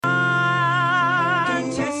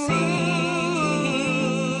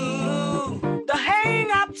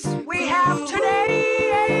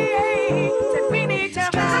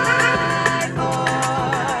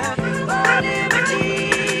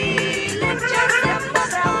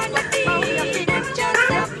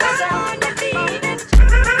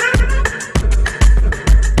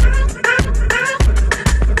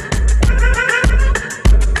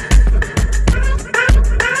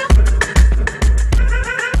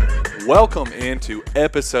Welcome into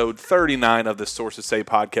episode 39 of the Sources Say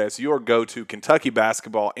podcast, your go-to Kentucky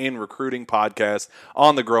basketball and recruiting podcast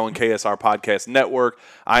on the growing KSR Podcast Network.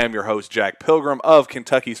 I am your host, Jack Pilgrim of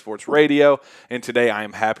Kentucky Sports Radio, and today I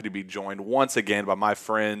am happy to be joined once again by my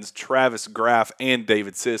friends Travis Graff and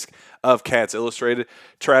David Sisk of Cats Illustrated.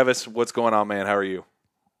 Travis, what's going on, man? How are you?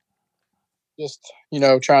 Just,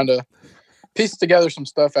 trying to piece together some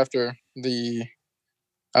stuff after the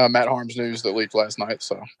Matt Haarms news that leaked last night,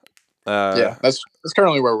 so... that's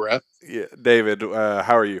currently where we're at. Yeah, David,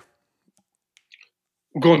 how are you?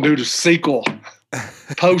 We're going to do the sequel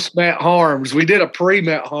post Matt Haarms. We did a pre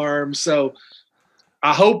Matt Haarms, so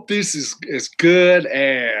I hope this is as good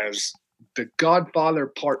as The Godfather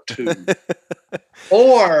Part 2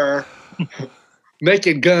 or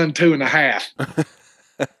Naked Gun 2.5.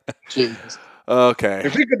 Jeez. Okay.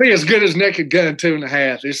 If it could be as good as Naked Gun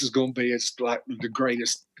 2.5, this is going to be like the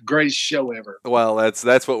greatest show ever. Well,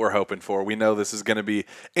 that's what we're hoping for. We know this is going to be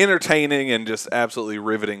entertaining and just absolutely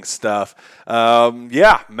riveting stuff.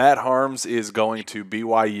 Matt Haarms is going to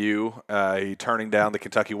BYU. He turning down the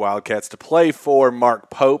Kentucky Wildcats to play for Mark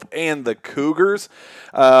Pope and the Cougars.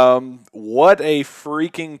 What a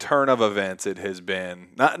freaking turn of events it has been.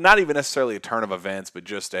 Not even necessarily a turn of events, but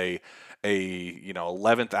just a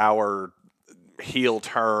 11th hour heel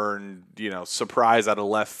turn, surprise out of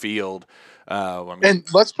left field. And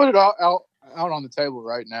let's put it out on the table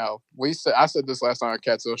right now. I said this last night on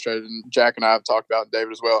Cats Illustrated, and Jack and I have talked about it,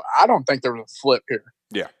 David as well. I don't think there was a flip here.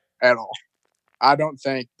 Yeah. At all. I don't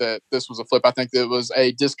think that this was a flip. I think that it was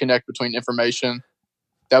a disconnect between information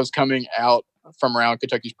that was coming out from around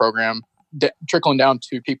Kentucky's program, trickling down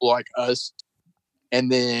to people like us,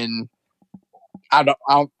 and then I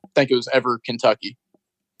don't think it was ever Kentucky.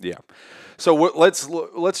 Yeah. So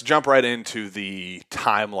let's jump right into the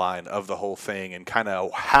timeline of the whole thing and kind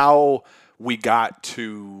of how we got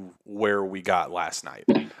to where we got last night.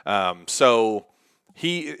 Matt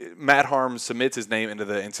Haarms submits his name into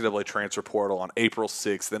the NCAA transfer portal on April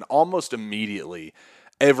 6th, and almost immediately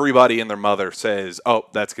everybody and their mother says, "Oh,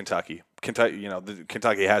 that's Kentucky.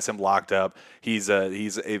 Kentucky has him locked up. He's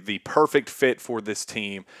the perfect fit for this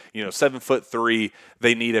team. 7'3".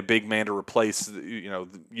 They need a big man to replace. The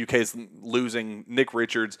UK's losing Nick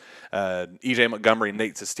Richards, EJ Montgomery, and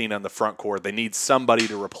Nate Sestina in the front court. They need somebody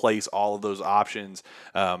to replace all of those options.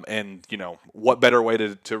 And what better way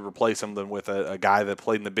to replace him than with a guy that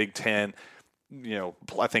played in the Big Ten?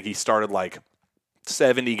 I think he started like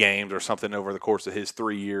 70 games or something over the course of his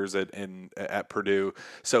 3 years at Purdue.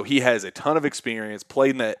 So he has a ton of experience,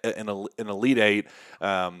 played in an Elite Eight.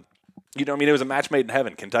 It was a match made in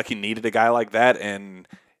heaven. Kentucky needed a guy like that. And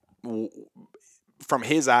from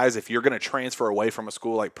his eyes, if you're going to transfer away from a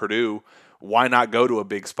school like Purdue, why not go to a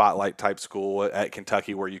big spotlight type school at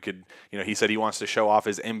Kentucky where you could, he said he wants to show off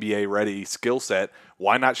his NBA ready skill set.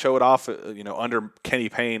 Why not show it off, under Kenny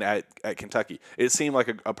Payne at Kentucky? It seemed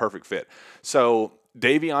like a perfect fit. So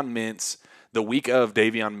Davion Mintz, the week of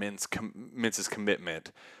Davion Mintz's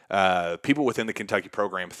commitment, people within the Kentucky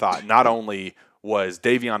program thought not only was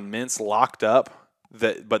Davion Mintz locked up,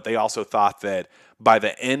 but they also thought that by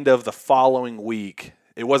the end of the following week,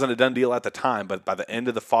 it wasn't a done deal at the time, but by the end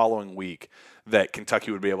of the following week, that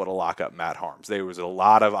Kentucky would be able to lock up Matt Haarms. There was a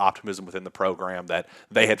lot of optimism within the program that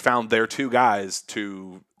they had found their two guys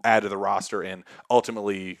to add to the roster and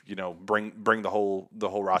ultimately, bring the whole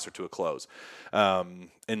roster to a close. And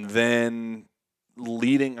then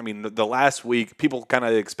the last week, people kind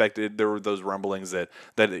of expected, there were those rumblings that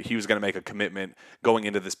he was going to make a commitment going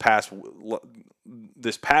into this past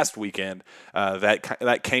weekend.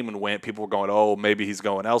 That came and went. People were going, oh, maybe he's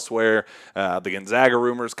going elsewhere. The Gonzaga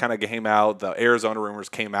rumors kind of came out. The Arizona rumors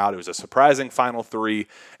came out. It was a surprising Final Three.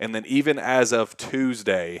 And then even as of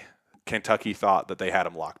Tuesday, Kentucky thought that they had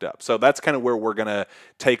him locked up. So that's kind of where we're going to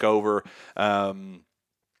take over.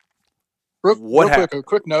 Real quick, a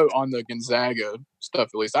quick note on the Gonzaga stuff,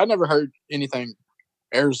 at least. I never heard anything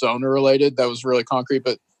Arizona related that was really concrete,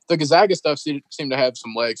 but the Gonzaga stuff seemed to have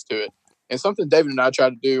some legs to it. And something David and I try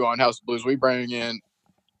to do on House of Blues, we bring in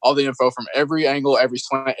all the info from every angle, every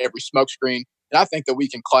slant, every smoke screen. And I think that we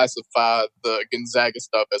can classify the Gonzaga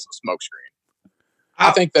stuff as a smoke screen.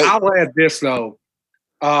 I'll add this, though.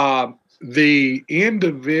 The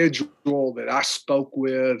individual that I spoke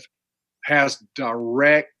with has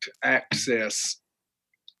direct access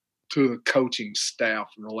to the coaching staff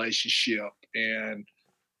relationship, and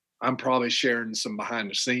I'm probably sharing some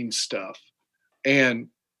behind-the-scenes stuff. And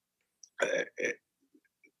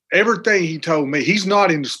everything he told me, he's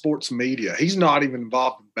not into sports media. He's not even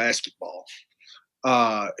involved in basketball.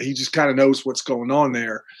 He just kind of knows what's going on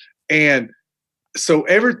there. And So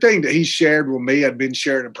everything that he shared with me had been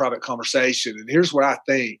shared in private conversation. And here's what I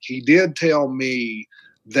think. He did tell me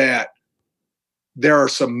that there are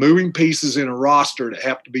some moving pieces in a roster that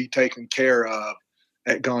have to be taken care of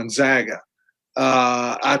at Gonzaga.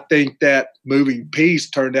 I think that moving piece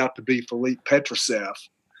turned out to be Philippe Petrosev.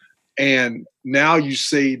 And now you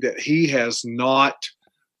see that he has not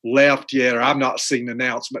left yet, or I've not seen an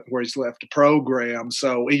announcement where he's left the program.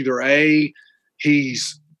 So either A,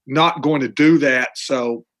 he's not going to do that.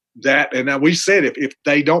 So that, and now we said if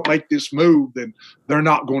they don't make this move, then they're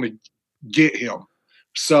not going to get him.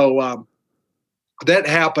 So that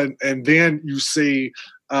happened. And then you see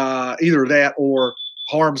either that or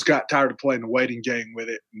Haarms got tired of playing the waiting game with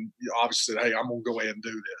it. And obviously said, hey, I'm going to go ahead and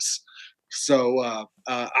do this. So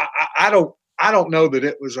I don't know that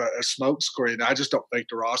it was a smoke screen. I just don't think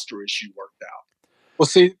the roster issue worked out. Well,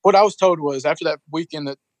 see, what I was told was after that weekend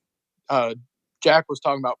that Jack was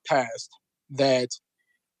talking about passed, that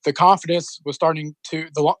the confidence was starting to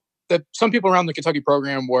that some people around the Kentucky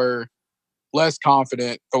program were less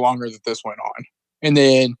confident the longer that this went on. And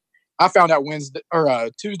then I found out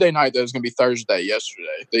Tuesday night that it was going to be Thursday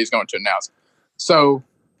yesterday that he's going to announce. So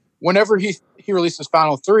whenever he released his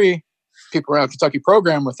final three, people around the Kentucky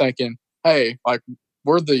program were thinking, hey, like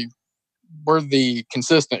we're the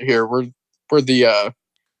consistent here. We're pretty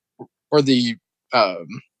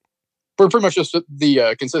much just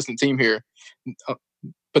the consistent team here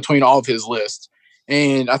between all of his lists.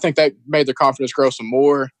 And I think that made their confidence grow some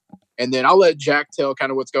more. And then I'll let Jack tell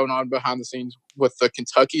kind of what's going on behind the scenes with the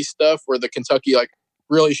Kentucky stuff, where the Kentucky, like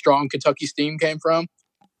really strong Kentucky steam came from.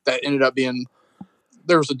 That ended up being,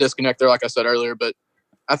 there was a disconnect there, like I said earlier. But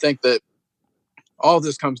I think that all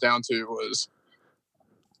this comes down to was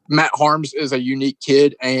Matt Haarms is a unique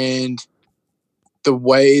kid, and the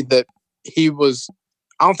way that he was,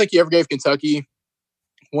 I don't think he ever gave Kentucky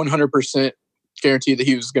 100% guarantee that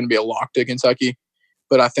he was going to be a lock to Kentucky,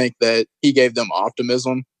 but I think that he gave them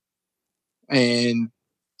optimism. And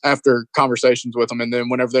after conversations with them, and then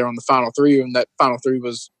whenever they were on the final three, and that final three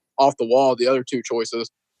was off the wall, the other two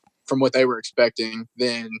choices from what they were expecting,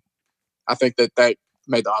 then I think that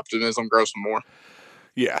made the optimism grow some more.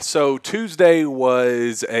 Yeah, so Tuesday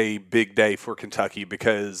was a big day for Kentucky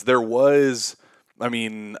because there was, I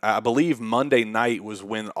mean, I believe Monday night was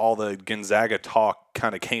when all the Gonzaga talk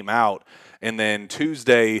kind of came out. And then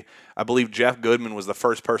Tuesday, I believe Jeff Goodman was the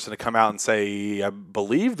first person to come out and say, I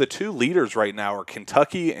believe the two leaders right now are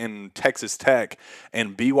Kentucky and Texas Tech,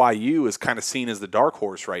 and BYU is kind of seen as the dark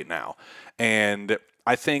horse right now. And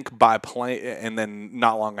I think by playing, and then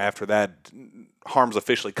not long after that, Haarms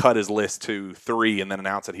officially cut his list to 3 and then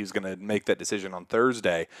announced that he was going to make that decision on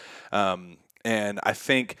Thursday. And I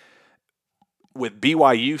think with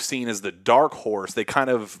BYU seen as the dark horse, they kind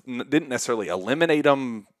of didn't necessarily eliminate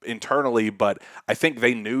them internally, but I think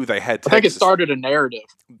they knew they had Texas. I think it started a narrative.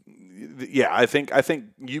 Yeah, I think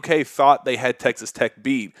UK thought they had Texas Tech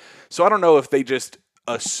beat. So I don't know if they just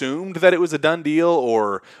assumed that it was a done deal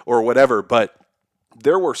or whatever, but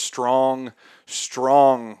there were strong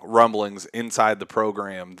rumblings inside the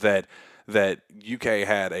program that UK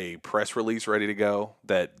had a press release ready to go,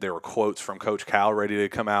 that there were quotes from Coach Cal ready to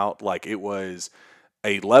come out. Like, it was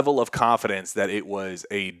a level of confidence that it was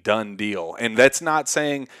a done deal. And that's not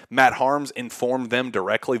saying Matt Haarms informed them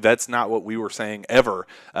directly. That's not what we were saying ever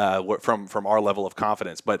from our level of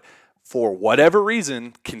confidence. But for whatever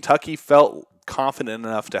reason, Kentucky felt confident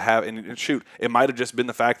enough to have, and shoot, it might have just been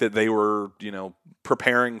the fact that they were,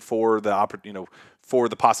 preparing for the for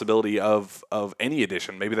the possibility of any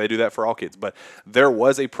edition. Maybe they do that for all kids, but there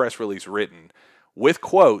was a press release written with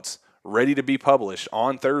quotes ready to be published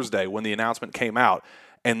on Thursday when the announcement came out.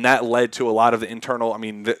 And that led to a lot of the internal,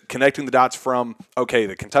 connecting the dots from, okay,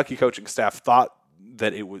 the Kentucky coaching staff thought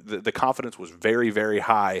that it was, the confidence was very, very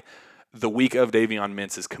high the week of Davion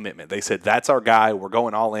Mintz's commitment. They said, that's our guy. We're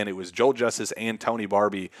going all in. It was Joel Justice and Tony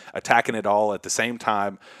Barbie attacking it all at the same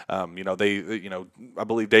time. I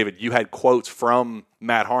believe, David, you had quotes from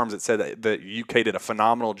Matt Haarms that said that UK did a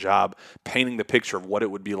phenomenal job painting the picture of what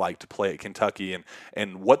it would be like to play at Kentucky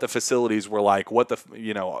and what the facilities were like, what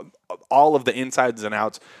all of the insides and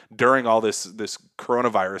outs during all this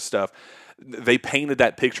coronavirus stuff. They painted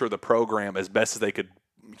that picture of the program as best as they could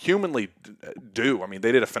humanly do.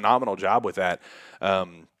 They did a phenomenal job with that.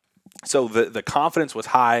 So the confidence was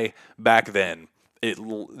high back then.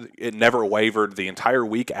 It never wavered the entire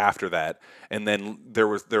week after that. And then there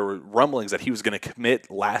were rumblings that he was going to commit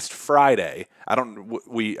last Friday.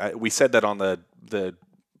 We said that on the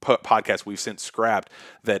podcast we've since scrapped,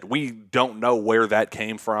 that we don't know where that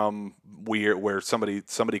came from. Where somebody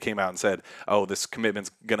came out and said, "Oh, this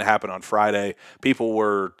commitment's going to happen on Friday." People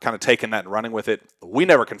were kind of taking that and running with it. We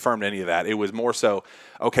never confirmed any of that. It was more so,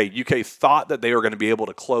 okay, UK thought that they were going to be able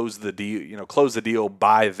to close the deal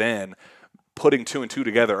by then, putting two and two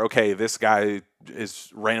together. Okay, this guy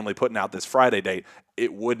is randomly putting out this Friday date.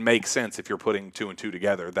 It would make sense if you're putting two and two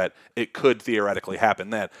together that it could theoretically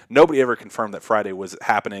happen then. Nobody ever confirmed that Friday was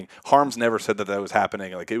happening. Haarms never said that was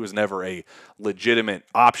happening. Like, it was never a legitimate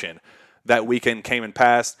option. That weekend came and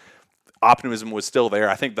passed. Optimism was still there.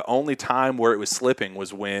 I think the only time where it was slipping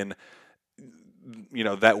was when,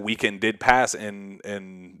 that weekend did pass and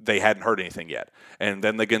they hadn't heard anything yet. And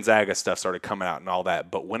then the Gonzaga stuff started coming out and all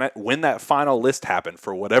that. But when that final list happened,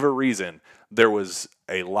 for whatever reason, there was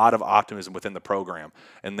a lot of optimism within the program.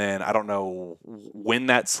 And then I don't know when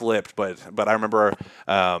that slipped, but I remember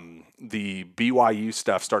the BYU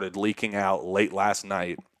stuff started leaking out late last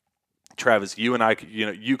night. Travis, you and I,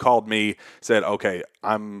 you called me, said, okay,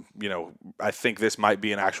 I think this might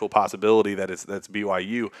be an actual possibility that's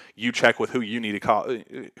BYU. You check with who you need to call.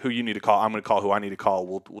 I'm going to call who I need to call.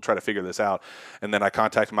 We'll try to figure this out. And then I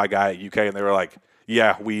contacted my guy at UK, and they were like,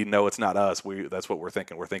 yeah, we know it's not us. That's what we're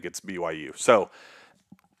thinking. We're thinking it's BYU. So,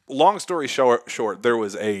 long story short, there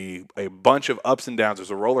was a bunch of ups and downs.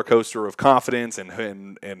 There's a roller coaster of confidence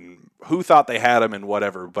and who thought they had him and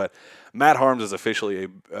whatever. But Matt Haarms is officially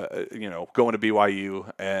going to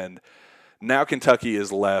BYU, and now Kentucky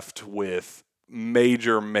is left with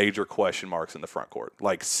major question marks in the front court,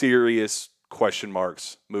 like serious question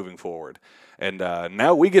marks moving forward. And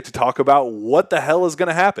now we get to talk about what the hell is going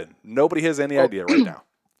to happen. Nobody has any idea right now.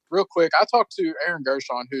 Real quick, I talked to Aaron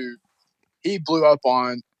Gershon, who he blew up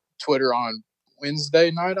on Twitter on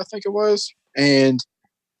Wednesday night, I think it was,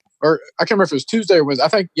 or I can't remember if it was Tuesday or Wednesday. I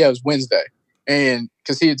think, it was Wednesday, and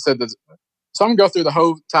because he had said that. So I'm gonna go through the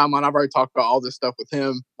whole timeline. I've already talked about all this stuff with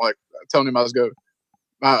him, like telling him I was going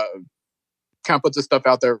to kind of put this stuff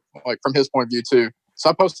out there, like from his point of view too.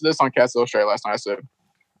 So I posted this on Cats Illustrated last night. I said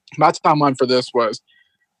my timeline for this was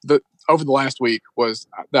over the last week was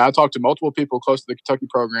that I talked to multiple people close to the Kentucky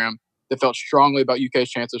program that felt strongly about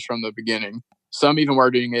UK's chances from the beginning. Some even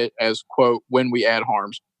wording it as, quote, when we add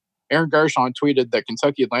Haarms. Aaron Gershon tweeted that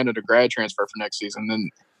Kentucky had landed a grad transfer for next season and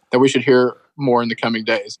that we should hear more in the coming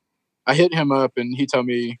days. I hit him up and he told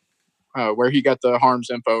me where he got the Haarms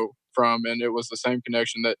info from, and it was the same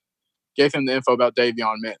connection that gave him the info about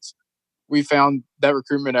Davion Mintz. We found that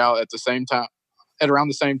recruitment out at around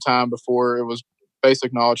the same time before it was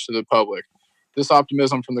basic knowledge to the public. This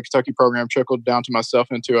optimism from the Kentucky program trickled down to myself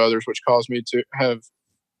and two others, which caused me to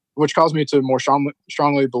more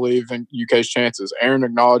strongly believe in UK's chances. Aaron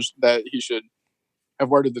acknowledged that he should have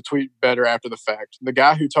worded the tweet better after the fact. The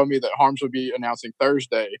guy who told me that Haarms would be announcing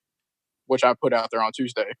Thursday, which I put out there on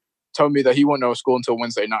Tuesday, told me that he wouldn't know school until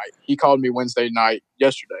Wednesday night. He called me Wednesday night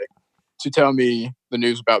yesterday to tell me the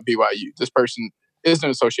news about BYU. This person isn't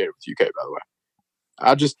associated with UK, by the way.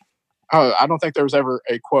 I don't think there was ever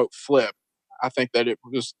a, quote, flip. I think that it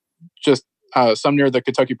was just some near the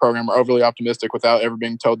Kentucky program are overly optimistic without ever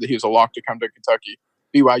being told that he was a lock to come to Kentucky.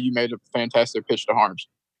 BYU made a fantastic pitch to Haarms.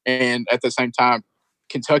 And at the same time,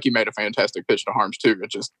 Kentucky made a fantastic pitch to Haarms too.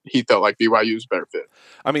 He felt like BYU was a better fit.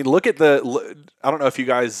 I mean, I don't know if you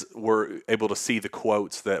guys were able to see the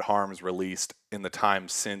quotes that Haarms released in the time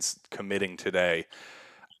since committing today.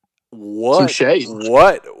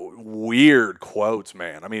 What weird quotes,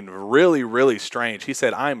 man. I mean, really, really strange. He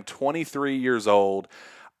said, I'm 23 years old.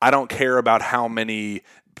 I don't care about how many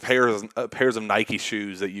pairs of Nike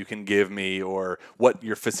shoes that you can give me or what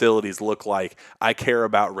your facilities look like. I care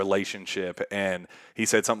about relationship. And he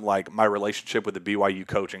said something like, my relationship with the BYU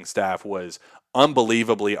coaching staff was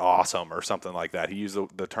unbelievably awesome or something like that. He used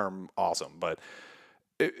the term awesome, but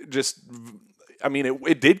it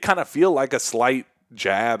did kind of feel like a slight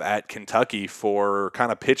jab at Kentucky for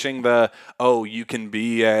kind of pitching you can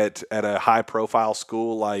be at a high profile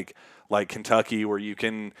school like Kentucky, where you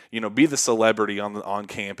can, be the celebrity on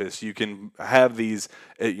campus. You can have these,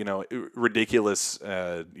 ridiculous,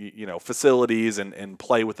 facilities and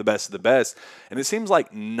play with the best of the best. And it seems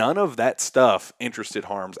like none of that stuff interested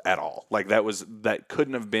Haarms at all. Like that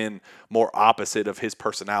couldn't have been more opposite of his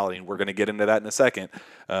personality. And we're going to get into that in a second.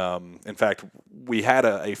 In fact, we had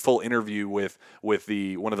a full interview with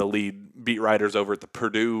one of the lead beat writers over at the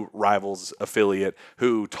Purdue Rivals affiliate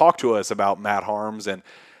who talked to us about Matt Haarms and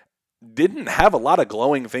didn't have a lot of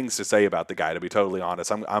glowing things to say about the guy, to be totally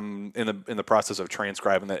honest. I'm in the process of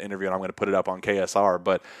transcribing that interview, and I'm going to put it up on KSR.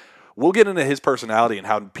 But we'll get into his personality and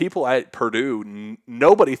how people at Purdue,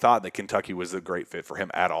 nobody thought that Kentucky was a great fit for him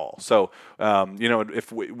at all. So,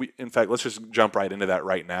 if we in fact, let's just jump right into that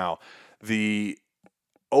right now. The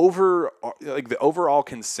overall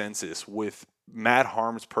consensus with Matt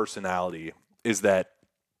Haarms' personality is that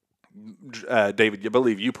David, you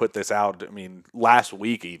believe you put this out. I mean, last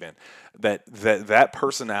week even that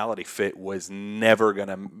personality fit was never going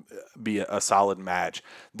to be a solid match.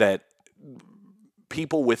 That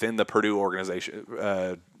people within the Purdue organization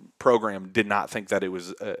program did not think that it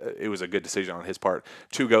was a good decision on his part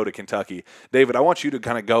to go to Kentucky. David, I want you to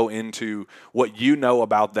kind of go into what you know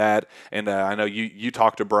about that, and I know you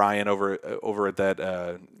talked to Brian over at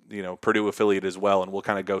that Purdue affiliate as well, and we'll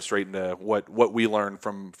kind of go straight into what we learned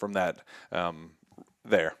from that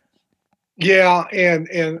there. Yeah,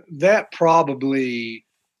 and that probably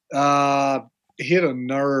hit a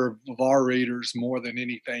nerve of our readers more than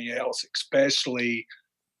anything else, especially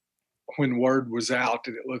when word was out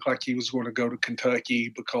that it looked like he was going to go to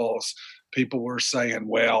Kentucky, because people were saying,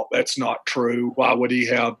 well, that's not true. Why would he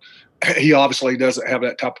have? He obviously doesn't have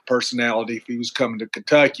that type of personality if he was coming to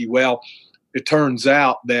Kentucky. Well, it turns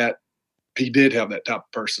out that he did have that type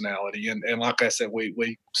of personality. And like I said,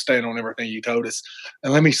 we stand on everything you told us.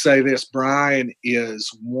 And let me say this, Brian is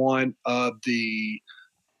one of the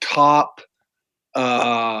top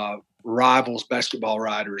rivals basketball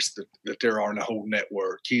writers that there are in the whole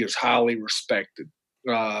network. He is highly respected.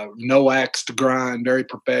 No axe to grind, very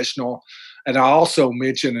professional. And I also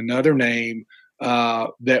mentioned another name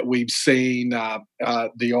that we've seen.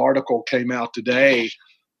 The article came out today,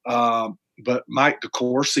 but Mike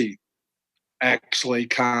DeCourcy actually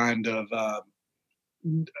kind of,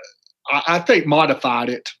 I think, modified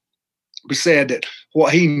it. He said that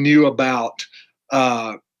what he knew about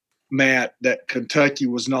Matt, that Kentucky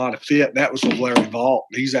was not a fit. That was with Larry Vaught.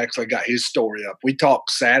 He's actually got his story up. We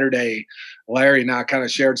talked Saturday. Larry and I kind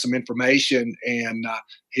of shared some information, and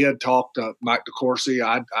he had talked to Mike DeCourcy.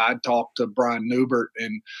 I'd talked to Brian Newbert,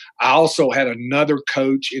 and I also had another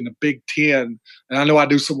coach in the Big Ten, and I know I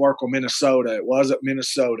do some work on Minnesota. It was at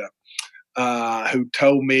Minnesota, who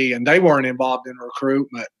told me, and they weren't involved in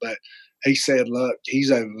recruitment, but he said, look,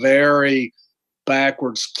 he's a very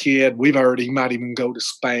backwards kid. We've heard he might even go to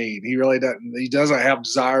Spain. He really doesn't. He doesn't have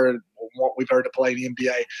desire. What we've heard to play in the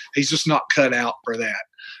NBA. He's just not cut out for that.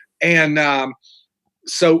 And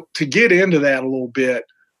so to get into that a little bit,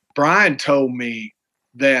 Brian told me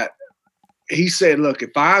that he said, look,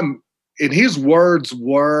 if I'm, and his words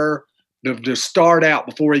were to start out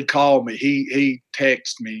before he called me, he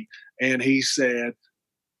texted me and he said,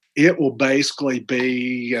 it will basically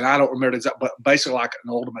be, and I don't remember exactly, but basically like an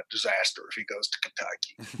ultimate disaster if he goes to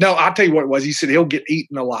Kentucky. No, I'll tell you what it was. He said he'll get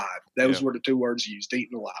eaten alive. Those were the two words he used,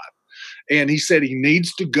 eaten alive. And he said he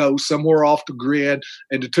needs to go somewhere off the grid.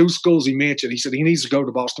 And the two schools he mentioned, he said he needs to go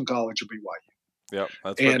to Boston College or BYU. Yeah,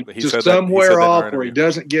 that's and what he just said. Somewhere off where he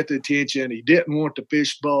doesn't get the attention. He didn't want the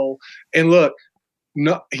fishbowl. And look,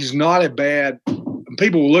 no, he's not a bad.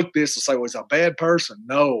 People will look at this and say, well, he's a bad person.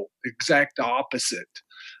 No, exact opposite.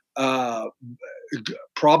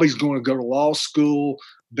 Probably is going to go to law school,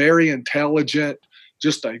 very intelligent,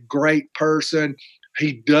 just a great person.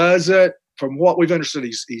 He does it, from what we've understood,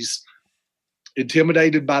 he's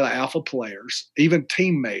intimidated by the alpha players, even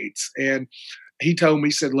teammates. And he told me,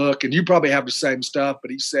 he said, look, and you probably have the same stuff,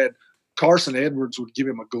 but he said Carson Edwards would give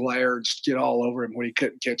him a glare and just get all over him when he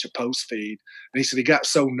couldn't catch a post feed. And he said he got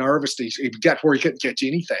so nervous, he got to where he couldn't catch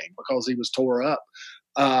anything because he was tore up.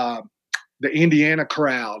 The Indiana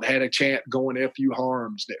crowd had a chant going "F.U.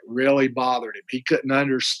 Haarms" that really bothered him. He couldn't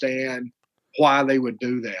understand why they would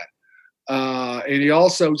do that. And he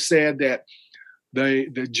also said that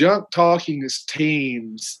the junk talkingest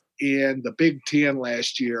teams in the Big Ten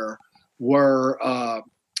last year were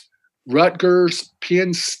Rutgers,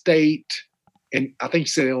 Penn State, and I think he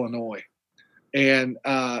said Illinois. And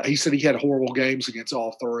he said he had horrible games against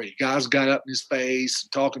all three. Guys got up in his face,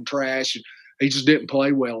 talking trash, and he just didn't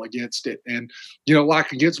play well against it. And,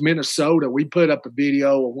 like against Minnesota, we put up a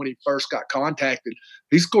video of when he first got contacted.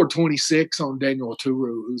 He scored 26 on Daniel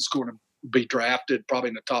Oturu, who's going to be drafted probably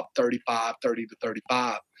in the top 30 to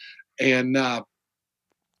 35. And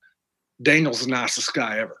Daniel's the nicest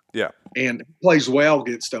guy ever. Yeah. And plays well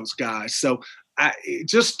against those guys. So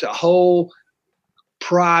just a whole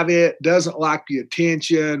private, doesn't like the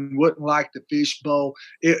attention, wouldn't like the fishbowl.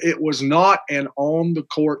 It was not an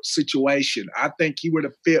on-the-court situation. I think he would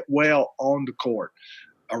have fit well on the court.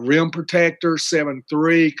 A rim protector,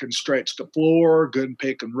 7'3", can stretch the floor, good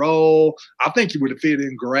pick and roll. I think he would have fit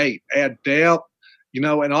in great. Add depth,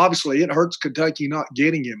 and obviously it hurts Kentucky not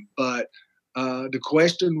getting him, but The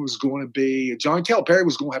question was going to be John Calipari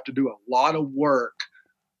was going to have to do a lot of work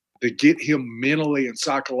to get him mentally and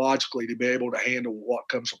psychologically to be able to handle what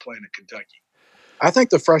comes from playing at Kentucky. I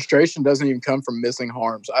think the frustration doesn't even come from missing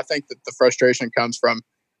Haarms. I think that the frustration comes from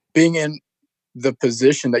being in the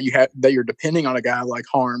position that you're depending on a guy like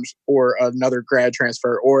Haarms or another grad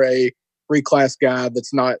transfer or a reclass guy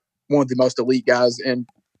that's not one of the most elite guys in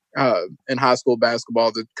high school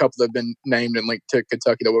basketball. The couple that have been named and linked to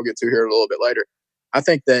Kentucky that we'll get to here a little bit later. I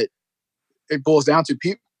think that it boils down to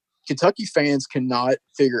Kentucky fans cannot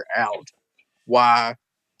figure out why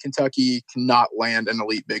Kentucky cannot land an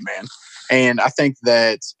elite big man. And I think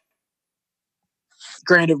that,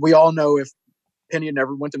 granted, we all know if Penny had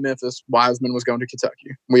never went to Memphis, Wiseman was going to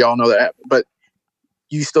Kentucky. We all know that happened. But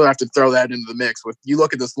you still have to throw that into the mix. With you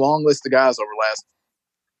look at this long list of guys over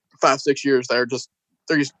the last 5-6 years,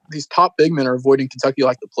 these top big men are avoiding Kentucky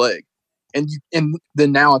like the plague. And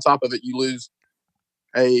then now on top of it, you lose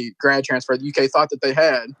a grad transfer the UK thought that they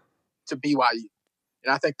had to BYU.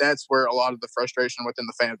 And I think that's where a lot of the frustration within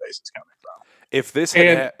the fan base is coming from. If this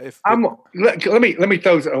had, let me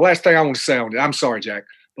throw the last thing I want to say on it. I'm sorry, Jack,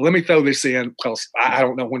 but let me throw this in because I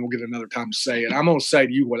don't know when we'll get another time to say it. I'm going to say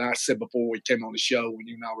to you what I said before we came on the show when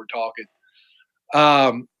you and I were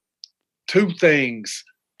talking. Two things,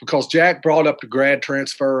 because Jack brought up the grad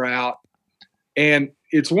transfer out, and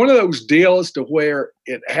it's one of those deals to where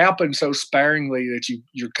it happened so sparingly that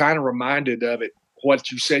you're kind of reminded of it,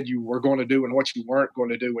 what you said you were going to do and what you weren't going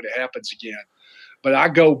to do when it happens again. But I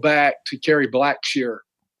go back to Kerry Blackshear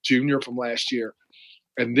Jr. from last year,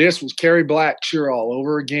 and this was Kerry Blackshear all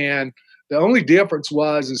over again. The only difference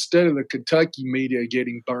was instead of the Kentucky media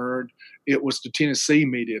getting burned, it was the Tennessee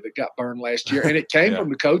media that got burned last year. And it came from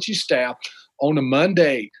the coaching staff on a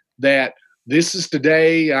Monday that this is the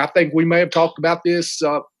day. I think we may have talked about this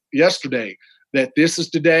yesterday, that this is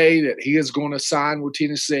the day that he is going to sign with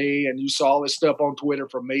Tennessee. And you saw this stuff on Twitter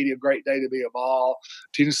from media, great day to be a ball.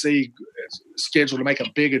 Tennessee is scheduled to make a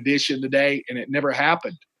big addition today, and it never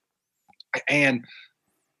happened. And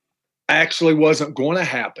actually wasn't going to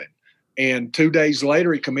happen. And 2 days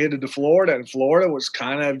later, he committed to Florida, and Florida was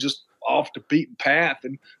kind of just off the beaten path,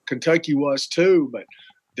 and Kentucky was too. But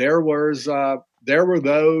there were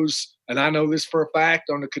those, and I know this for a fact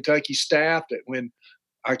on the Kentucky staff, that when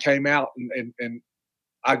I came out and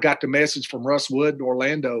I got the message from Russ Wood in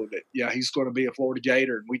Orlando that, he's going to be a Florida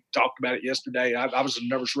Gator. And we talked about it yesterday. I was a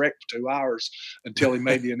nervous wreck for 2 hours until he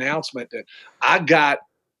made the announcement that I got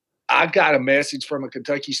a message from a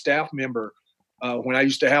Kentucky staff member when I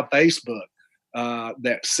used to have Facebook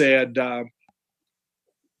that said,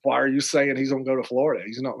 why are you saying he's going to go to Florida?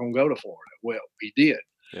 He's not going to go to Florida. Well, he did.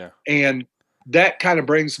 Yeah. And that kind of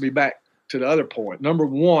brings me back to the other point. Number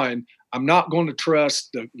one, I'm not going to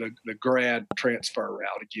trust the grad transfer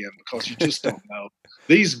route again because you just don't know.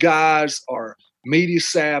 These guys are media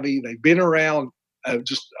savvy. They've been around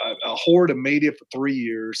just a horde of media for 3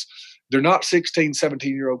 years. They're not 16,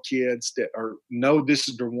 17-year-old kids that know this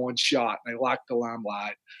is their one shot. They like the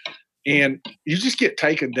limelight. And you just get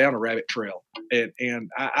taken down a rabbit trail. And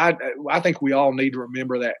I think we all need to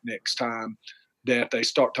remember that next time that they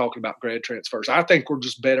start talking about grad transfers. I think we're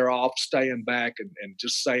just better off staying back and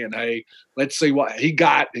just saying, hey, let's see what he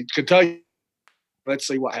got in Kentucky. Let's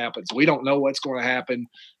see what happens. We don't know what's going to happen.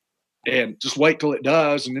 And just wait till it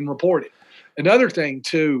does and then report it. Another thing,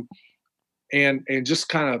 too, and just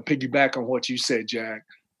kind of piggyback on what you said, Jack,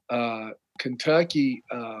 Kentucky,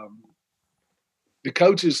 the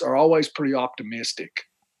coaches are always pretty optimistic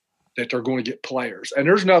that they're going to get players. And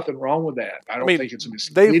there's nothing wrong with that. I don't think it's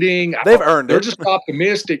misleading. They've earned it. They're just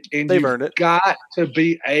optimistic, and they've earned it. Got to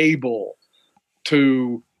be able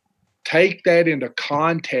to take that into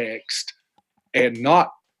context and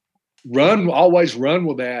not always run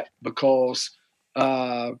with that, because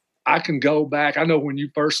I can go back. I know when you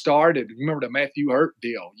first started, remember the Matthew Hurt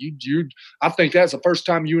deal. I think that's the first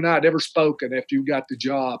time you and I had ever spoken after you got the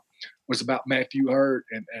job was about Matthew Hurt,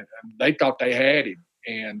 and they thought they had him.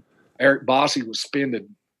 And Eric Bossy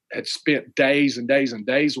had spent days and days and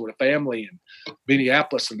days with a family in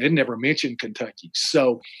Minneapolis, and they never mentioned Kentucky.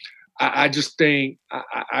 So I just think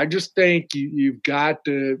you've got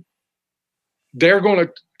to. They're going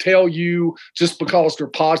to tell you just because they're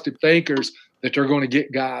positive thinkers that they're going to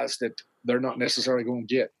get guys that they're not necessarily going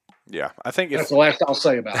to get. Yeah, I think that's the last I'll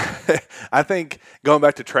say about it. I think going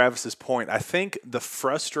back to Travis's point, I think the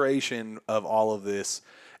frustration of all of this,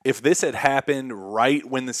 if this had happened right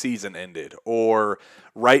when the season ended or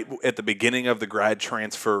right at the beginning of the grad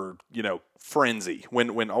transfer, frenzy,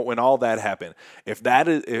 when all that happened, if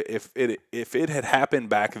it had happened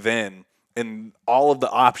back then, and all of the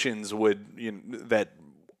options that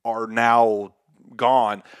are now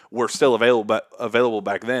gone were still available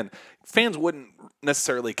back then, fans wouldn't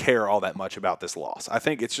necessarily care all that much about this loss. I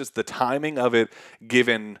think it's just the timing of it,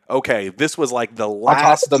 given, okay, this was like the On top of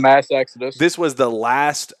last the mass exodus. this was the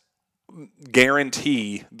last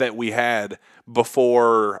guarantee that we had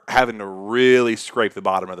before having to really scrape the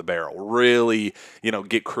bottom of the barrel, really,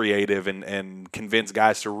 get creative and convince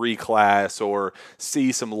guys to reclass or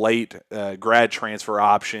see some late grad transfer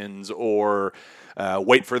options or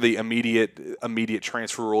wait for the immediate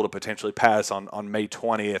transfer rule to potentially pass on May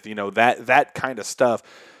 20th. That kind of stuff.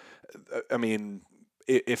 I mean,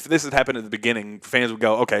 if this had happened at the beginning, fans would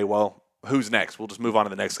go, okay, well, who's next? We'll just move on to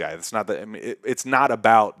the next guy. It's not that. I mean, it's not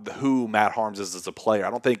about who Matt Haarms is as a player.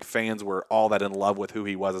 I don't think fans were all that in love with who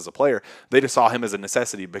he was as a player. They just saw him as a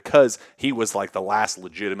necessity because he was like the last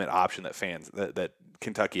legitimate option that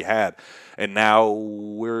Kentucky had, and now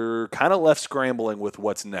we're kind of left scrambling with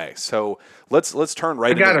what's next. So let's turn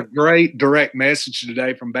right. I got a great direct message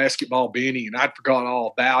today from Basketball Benny, and I'd forgotten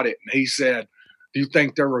all about it. And he said, "Do you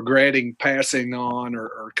think they're regretting passing on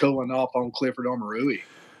or cooling off on Clifford Omarui?"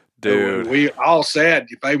 Dude, we all said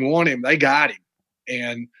if they want him, they got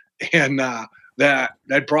him, and that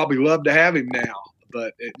they'd probably love to have him now.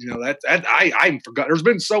 But I forgot. There's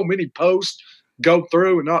been so many posts go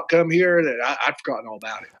through and not come here that I'd forgotten all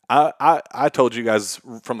about it. I told you guys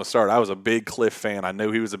from the start I was a big Cliff fan. I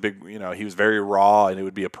knew he was a big, he was very raw and it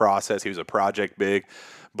would be a process. He was a project big,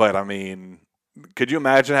 but I mean, could you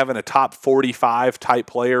imagine having a top 45 type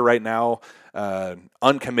player right now,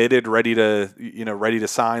 uncommitted, ready to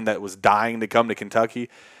sign, that was dying to come to Kentucky?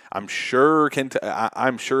 I'm sure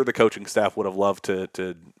the coaching staff would have loved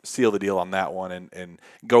to seal the deal on that one and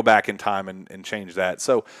go back in time and change that.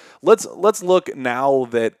 So let's look now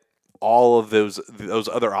that all of those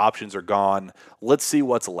other options are gone. Let's see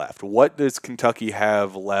what's left. What does Kentucky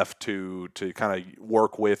have left to kind of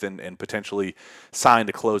work with and potentially sign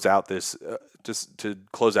to close out this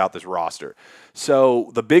roster?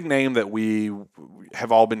 So the big name that we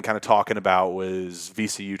have all been kind of talking about was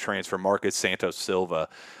VCU transfer Marcus Santos Silva.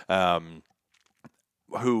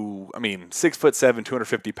 Who, I mean, 6'7",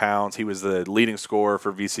 250 pounds. He was the leading scorer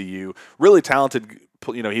for VCU. Really talented.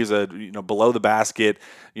 He's a below the basket,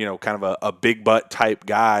 kind of a big butt type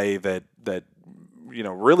guy that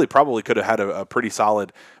really probably could have had a pretty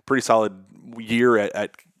solid year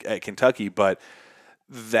at Kentucky, but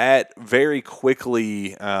that very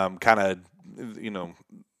quickly kind of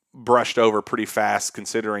brushed over pretty fast,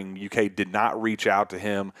 considering UK did not reach out to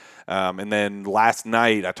him. And then last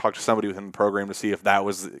night, I talked to somebody within the program to see if that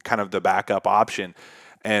was kind of the backup option,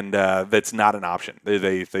 and that's not an option.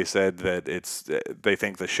 They said that they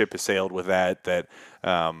think the ship has sailed with that. That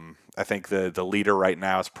I think the leader right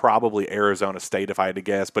now is probably Arizona State, if I had to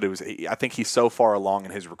guess. But I think he's so far along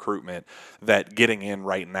in his recruitment that getting in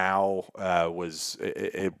right now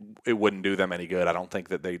it wouldn't do them any good. I don't think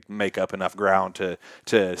that they make up enough ground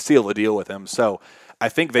to seal the deal with him. So I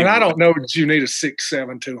think And I don't know that you need a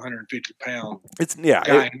 6'7", 250-pound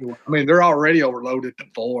guy. I mean, they're already overloaded to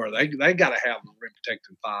 4. They got to have rim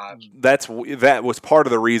protecting 5s. That was part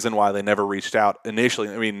of the reason why they never reached out initially.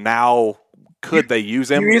 I mean, now could they use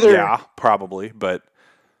him? Yeah, probably, but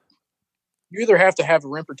you either have to have a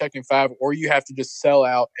rim protecting 5 or you have to just sell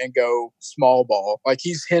out and go small ball. Like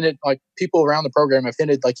he's hinted, like people around the program have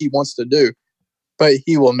hinted like he wants to do, but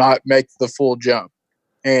he will not make the full jump.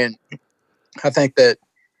 And I think that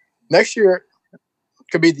next year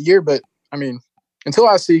could be the year, but I mean, until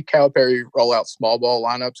I see Calipari roll out small ball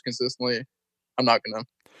lineups consistently, I'm not going to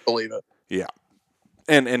believe it. Yeah.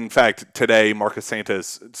 And in fact, today, Marcus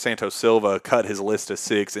Santos Silva cut his list to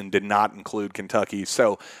 6 and did not include Kentucky.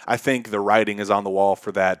 So I think the writing is on the wall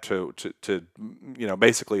for that to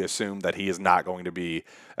basically assume that he is not going to be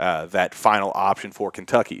that final option for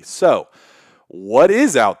Kentucky. So what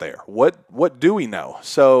is out there? What do we know?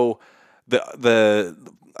 So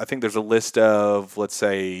I think there's a list of, let's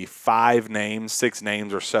say, 6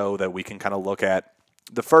 names or so that we can kind of look at.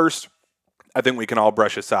 The first, I think we can all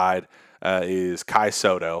brush aside, is Kai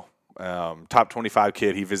Soto, top 25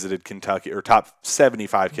 kid. He visited Kentucky, or top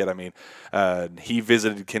 75 kid. I mean, he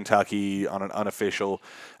visited Kentucky on an unofficial,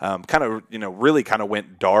 really kind of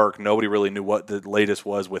went dark. Nobody really knew what the latest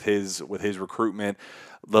was with his recruitment.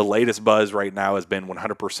 The latest buzz right now has been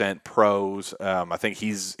 100% pros. I think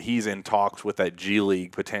he's in talks with that G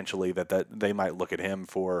League potentially, that they might look at him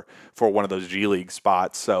for one of those G League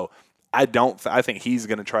spots. So I think he's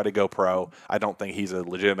going to try to go pro. I don't think he's a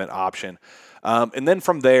legitimate option. And then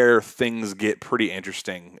from there, things get pretty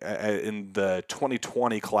interesting. In the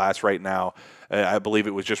 2020 class right now, I believe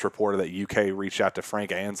it was just reported that UK reached out to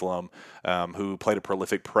Frank Anselm, who played a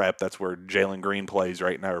prolific prep. That's where Jalen Green plays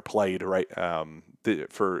right now, or played right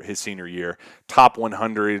for his senior year. Top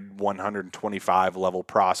 100, 125 level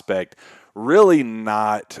prospect. Really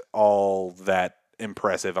not all that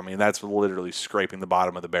impressive. I mean, that's literally scraping the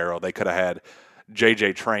bottom of the barrel. They could have had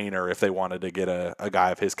JJ Trainer if they wanted to get a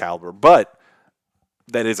guy of his caliber, but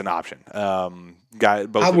that is an option. I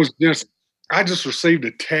just received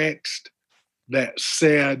a text that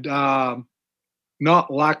said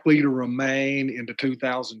not likely to remain in the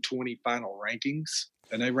 2020 final rankings,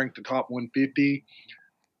 and they ranked the top 150,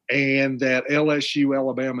 and that LSU,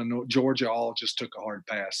 Alabama, and Georgia all just took a hard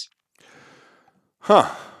pass.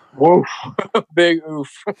 Huh. Whoa. Big oof.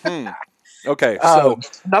 Okay, so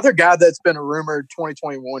another guy that's been a rumored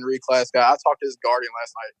 2021 reclass guy. I talked to his guardian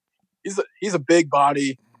last night. He's a big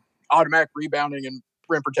body, automatic rebounding and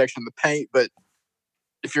rim protection in the paint, but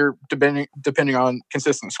if you're depending on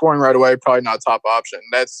consistent scoring right away, probably not a top option.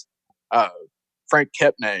 That's Frank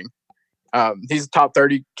Kepnang. He's a top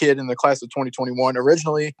 30 kid in the class of 2021.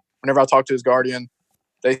 Originally, whenever I talked to his guardian,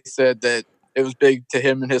 they said that it was big to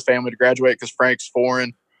him and his family to graduate because Frank's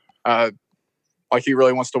foreign. Like he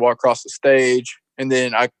really wants to walk across the stage. And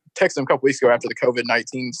then I texted him a couple weeks ago after the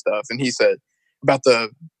COVID-19 stuff, and he said about the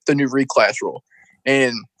new reclass rule.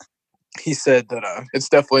 And he said that it's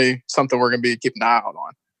definitely something we're going to be keeping an eye out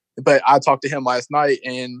on. But I talked to him last night,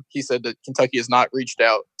 and he said that Kentucky has not reached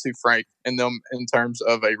out to Frank and them in terms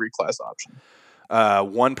of a reclass option.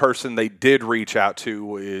 One person they did reach out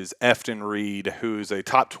to is Efton Reed, who's a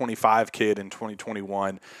top 25 kid in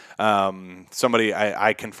 2021. Somebody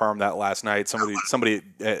I confirmed that last night. Somebody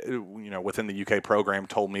within the UK program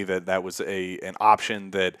told me that was an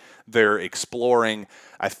option that they're exploring.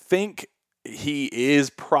 I think he is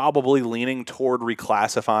probably leaning toward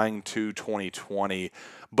reclassifying to 2020,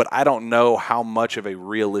 but I don't know how much of a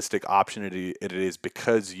realistic option it is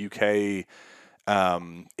because UK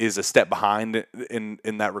is a step behind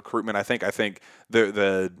in that recruitment. I think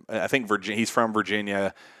Virginia, he's from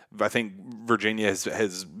Virginia. I think Virginia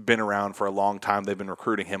has been around for a long time. They've been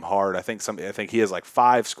recruiting him hard. I think he has like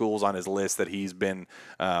 5 schools on his list that he's been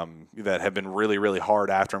that have been really, really hard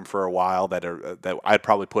after him for a while. That I'd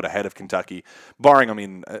probably put ahead of Kentucky, barring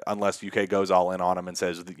unless UK goes all in on him and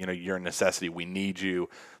says you're a necessity, we need you.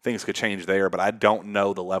 Things could change there, but I don't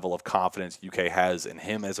know the level of confidence UK has in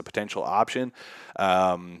him as a potential option.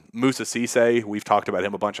 Musa Cisse, we've talked about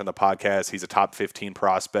him a bunch on the podcast. He's a top 15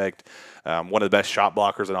 prospect, one of the best shot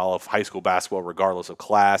blockers in all of high school basketball, regardless of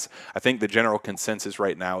class. I think the general consensus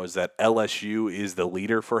right now is that LSU is the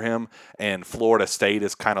leader for him, and Florida State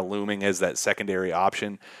is kind of looming as that secondary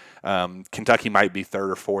option. Kentucky might be 3rd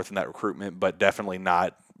or 4th in that recruitment, but definitely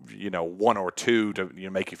not 1 or 2 to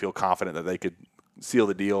make you feel confident that they could seal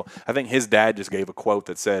the deal. I think his dad just gave a quote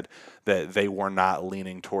that said that they were not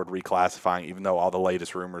leaning toward reclassifying, even though all the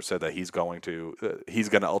latest rumors said that he's going to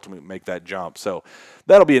ultimately make that jump. So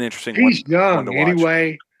that'll be an interesting one. He's young one to watch.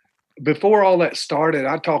 Anyway. Before all that started,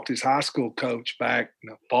 I talked to his high school coach back in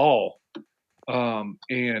the fall,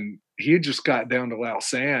 and he had just got down to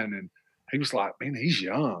Lausanne, and he was like, "Man, he's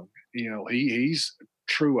young. He's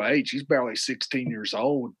true age. He's barely 16 years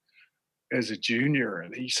old as a junior."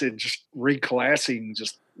 And he said just reclassing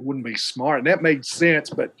just wouldn't be smart. And that made sense.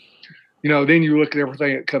 But, then you look at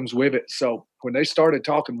everything that comes with it. So when they started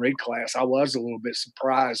talking reclass, I was a little bit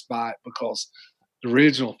surprised by it because the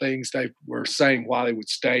original things they were saying why they would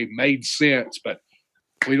stay made sense. But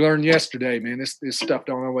we learned yesterday, man, this stuff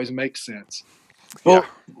don't always make sense. Well,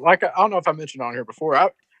 I don't know if I mentioned on here before,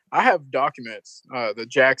 I have documents that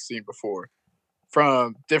Jack's seen before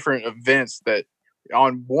from different events that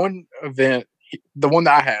on one event, the one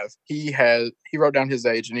that I have, he wrote down his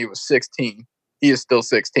age and he was 16. He is still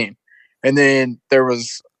 16. And then there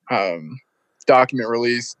was document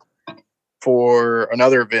released for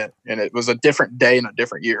another event, and it was a different day and a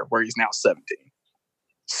different year where he's now 17.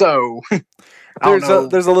 So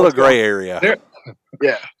there's a little gray area.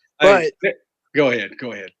 Yeah. But go ahead.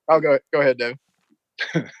 I'll go ahead, Dave.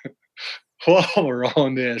 While we're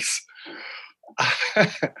on this,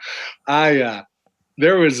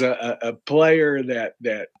 there was a player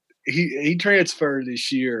that he transferred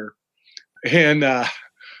this year, and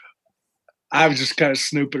I was just kind of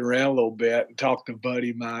snooping around a little bit and talked to a buddy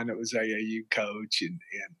of mine that was AAU coach, and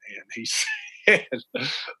he said,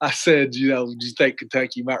 I said, do you think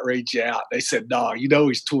Kentucky might reach out? They said, no,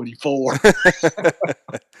 he's 24.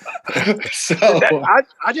 So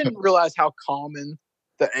I didn't realize how common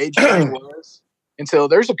the age thing was until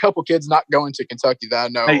there's a couple kids not going to Kentucky that I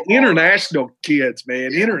know. Hey, international kids,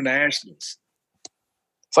 man, internationals.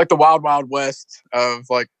 It's like the wild, wild west of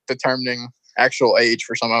like determining actual age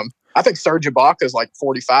for some of them. I think Serge Ibaka is like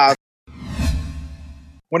 45.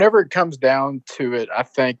 Whenever it comes down to it, I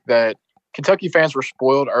think that Kentucky fans were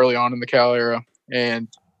spoiled early on in the Cal era. And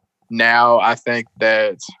now I think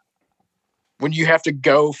that when you have to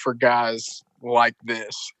go for guys like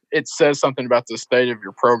this, it says something about the state of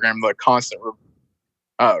your program, the constant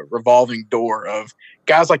revolving door of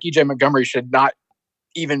guys like EJ Montgomery should not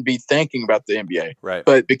even be thinking about the NBA. Right.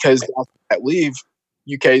 But because that leave,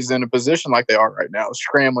 UK's in a position like they are right now,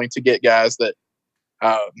 scrambling to get guys that,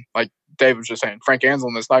 like Dave was just saying, Frank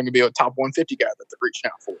Anselm is not going to be a top 150 guy that they're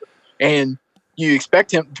reaching out for. And you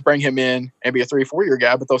expect him to bring him in and be a 3 or 4 year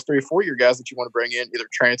guy, but those 3 or 4 year guys that you want to bring in either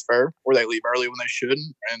transfer or they leave early when they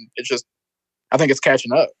shouldn't. And it's just, I think it's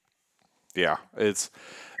catching up. Yeah, it's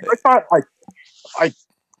not like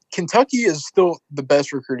Kentucky is still the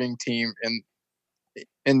best recruiting team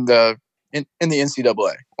in the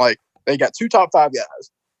NCAA. Like they got 2 top 5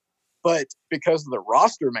 guys, but because of the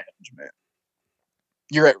roster management,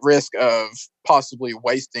 you're at risk of possibly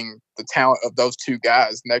wasting the talent of those 2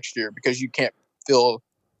 guys next year because you can't fill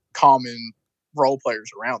common role players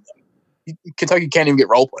around them. Kentucky can't even get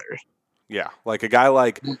role players. Yeah, like a guy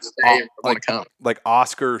like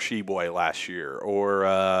Oscar Sheboy last year, or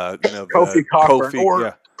Kofi Cockburn, or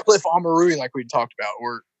yeah. Cliff Omarui, like we talked about,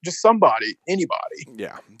 or just somebody, anybody.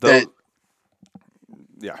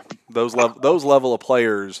 Yeah, those level of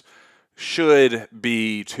players should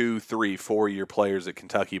be 2, 3, 4 year players at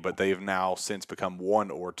Kentucky, but they have now since become 1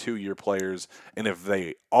 or 2 year players. And if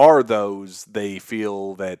they are those, they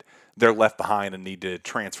feel that they're left behind and need to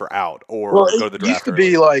transfer out or go to the draft. It used to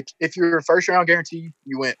be like if you're a first round guarantee,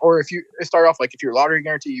 you win. Or if you start off like if you're a lottery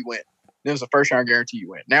guarantee, you win. Then it's a first round guarantee, you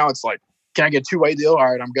win. Now it's like, can I get a 2-way deal? All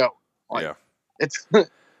right, I'm going. Like,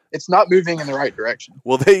 it's not moving in the right direction.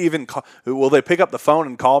 Will they pick up the phone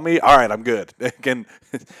and call me? All right, I'm good. Again,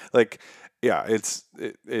 it's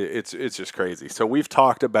just crazy. So we've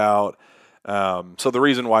talked about so the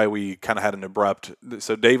reason why we kind of had an abrupt.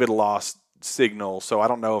 So David lost signal, so I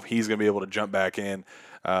don't know if he's going to be able to jump back in.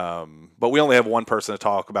 But we only have one person to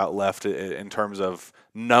talk about left in terms of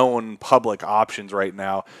known public options right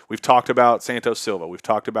now. We've talked about Santos Silva. We've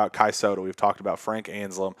talked about Kai Soto. We've talked about Frank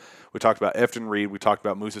Anselm. We talked about Efton Reed. We talked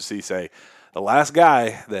about Musa Cisse. The last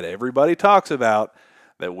guy that everybody talks about,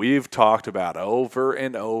 that we've talked about over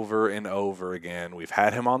and over and over again. We've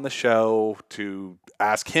had him on the show to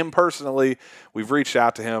ask him personally. We've reached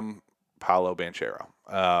out to him, Paolo Banchero.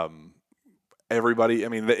 Everybody, I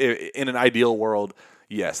mean, in an ideal world,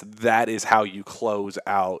 yes, that is how you close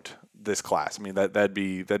out this class. I mean, that'd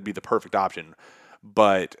be the perfect option.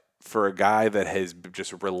 But for a guy that has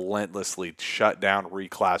just relentlessly shut down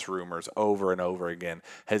reclass rumors over and over again,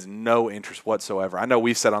 has no interest whatsoever. I know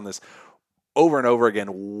we've said on this over and over again,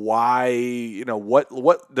 why,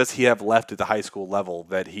 what does he have left at the high school level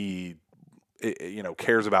that he,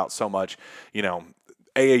 cares about so much?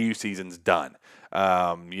 AAU season's done.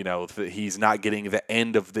 He's not getting the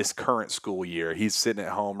end of this current school year. He's sitting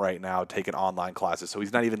at home right now taking online classes. So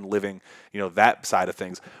he's not even living, that side of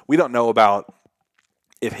things. We don't know about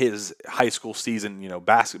if his high school season,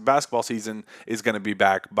 basketball season is going to be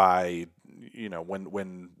back by,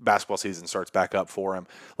 when basketball season starts back up for him.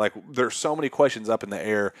 Like, there's so many questions up in the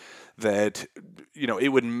air that,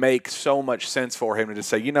 it would make so much sense for him to just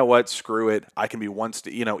say, you know what, screw it. I can be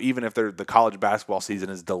even if the college basketball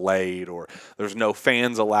season is delayed or there's no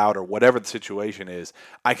fans allowed or whatever the situation is,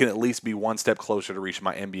 I can at least be one step closer to reach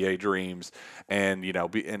my NBA dreams and,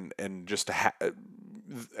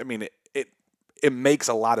 it makes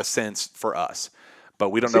a lot of sense for us, but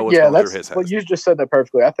we don't know what's going through his head. Well, you just said that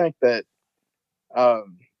perfectly. I think that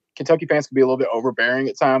Kentucky fans can be a little bit overbearing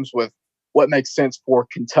at times with what makes sense for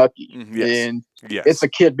Kentucky. Yes. And it's a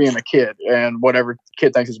kid being a kid and whatever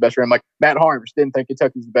kid thinks is best for him. Like Matt Haarms didn't think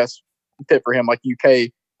Kentucky was the best fit for him. Like UK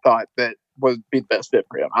thought that would be the best fit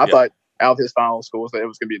for him. I thought out of his final schools that it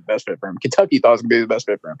was going to be the best fit for him. Kentucky thought it was going to be the best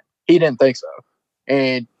fit for him. He didn't think so.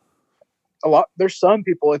 And there's some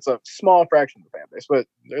people, it's a small fraction of the fan base, but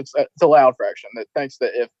it's a loud fraction that thinks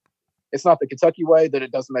that if it's not the Kentucky way, that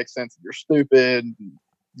it doesn't make sense, that you're stupid,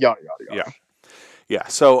 yada, yada, yada. Yeah.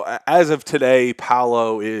 So as of today,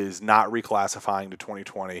 Paolo is not reclassifying to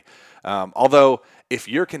 2020. Although if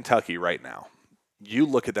you're Kentucky right now, you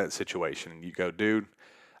look at that situation and you go, dude,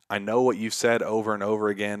 I know what you've said over and over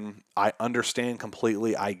again. I understand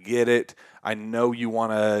completely. I get it. I know you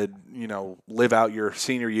want to, live out your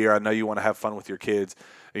senior year. I know you want to have fun with your kids,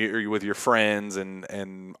 or with your friends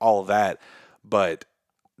and all of that. But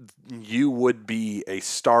you would be a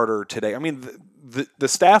starter today. I mean, the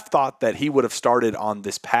staff thought that he would have started on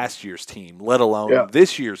this past year's team, let alone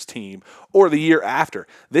this year's team or the year after.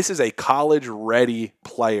 This is a college-ready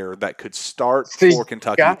player that could start for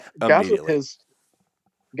Kentucky immediately.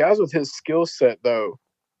 Guys with his skill set, though,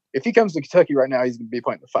 if he comes to Kentucky right now, he's going to be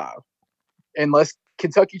playing the 5. Unless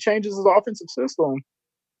Kentucky changes his offensive system,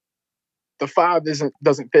 the 5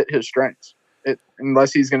 doesn't fit his strengths.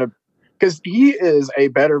 Unless he's going to, because he is a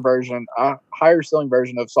better version, a higher ceiling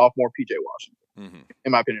version of sophomore PJ Washington,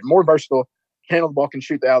 in my opinion. More versatile, can handle the ball, can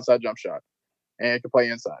shoot the outside jump shot, and can play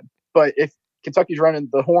inside. But if Kentucky's running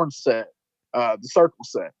the Haarms set, the circle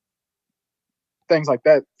set, things like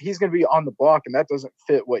that, he's going to be on the block, and that doesn't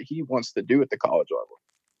fit what he wants to do at the college level.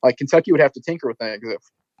 Like, Kentucky would have to tinker with things if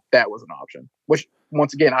that was an option, which,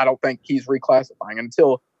 once again, I don't think he's reclassifying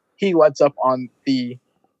until he lets up on the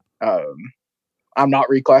I'm not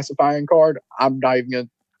reclassifying card. I'm not even going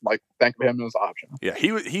to think of him as an option. Yeah,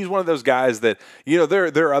 he's one of those guys that,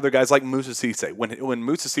 there are other guys like Musa Cisse. When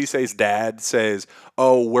Musa Cisse's dad says,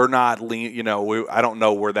 "Oh, we're not I don't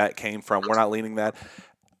know where that came from. We're not leaning that."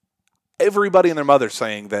 Everybody and their mother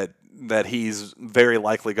saying that he's very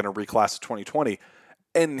likely going to reclass to 2020,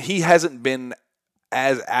 and he hasn't been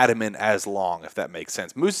as adamant as long, if that makes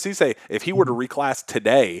sense. Musa Cisse, if he were to reclass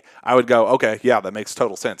today, I would go, okay, yeah, that makes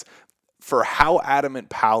total sense. For how adamant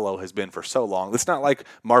Paolo has been for so long, it's not like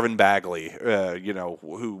Marvin Bagley,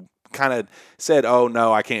 who kind of said, "Oh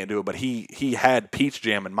no, I can't do it," but he had Peach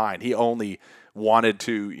Jam in mind. He only wanted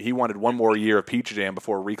one more year of Peach Jam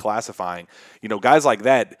before reclassifying. Guys like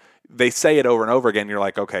that, they say it over and over again. You're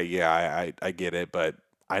like, okay, yeah, I get it, but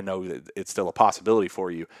I know that it's still a possibility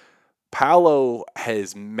for you. Paolo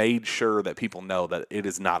has made sure that people know that it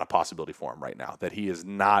is not a possibility for him right now, that he is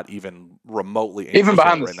not even remotely interested. Even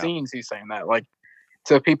behind the right scenes, he's saying that. Like,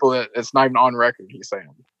 to people that it's not even on record, he's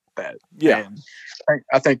saying that. Yeah. And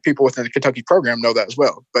I think people within the Kentucky program know that as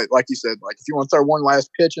well. But like you said, if you want to throw one last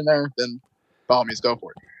pitch in there, then by all means go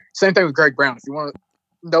for it. Same thing with Greg Brown. If you want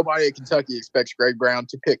nobody at Kentucky expects Greg Brown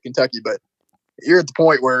to pick Kentucky, but you're at the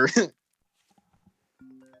point where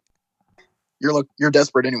you're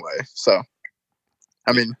desperate anyway. So,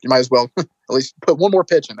 I mean, you might as well at least put one more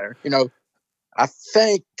pitch in there. I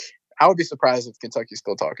think I would be surprised if Kentucky's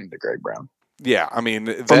still talking to Greg Brown. Yeah, I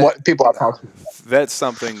mean, from what people I've talked to, that's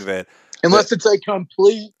something that unless it's a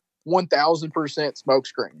complete 1,000%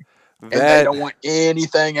 smokescreen and they don't want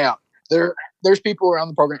anything out. There's people around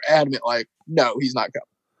the program adamant, no, he's not coming.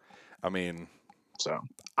 I mean, so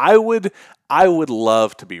I would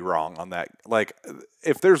love to be wrong on that.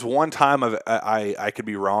 If there's one time I could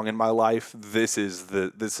be wrong in my life, this is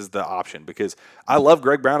the option, because I love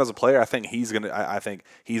Greg Brown as a player. I think he's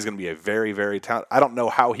gonna be a very, very talented. I don't know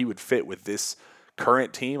how he would fit with this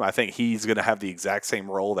current team. I think he's gonna have the exact same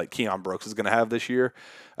role that Keon Brooks is gonna have this year.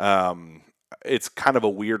 It's kind of a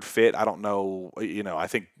weird fit. I don't know. I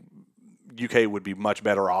think UK would be much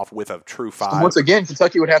better off with a true 5. So once again,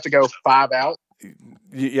 Kentucky would have to go 5 out.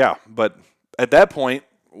 Yeah, but at that point,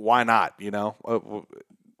 why not? I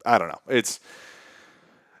don't know. It's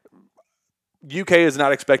UK is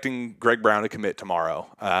not expecting Greg Brown to commit tomorrow.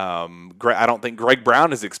 I don't think Greg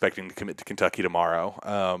Brown is expecting to commit to Kentucky tomorrow.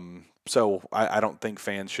 So I don't think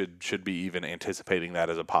fans should be even anticipating that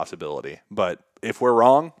as a possibility. But if we're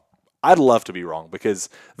wrong, I'd love to be wrong, because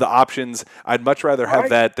the options, I'd much rather have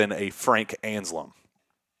that than a Frank Anselm.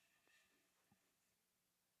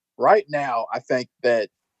 Right now, I think that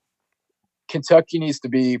Kentucky needs to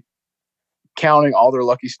be counting all their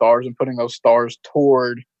lucky stars and putting those stars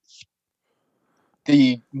toward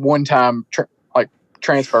the one-time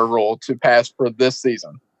transfer rule to pass for this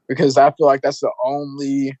season, because I feel like that's the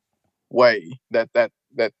only way that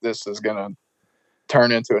this is going to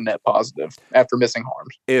turn into a net positive after missing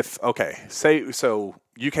Haarms. Say so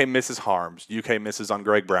UK misses Haarms, UK misses on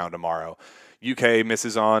Greg Brown tomorrow, UK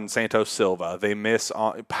misses on Santos Silva, they miss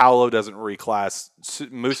on Paolo, doesn't reclass,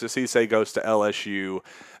 Musa Cisse goes to LSU,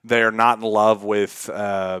 they're not in love with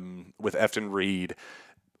Efton Reed.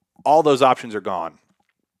 All those options are gone.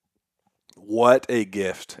 What a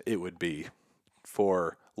gift it would be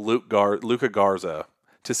for Luka Garza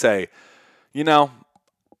to say,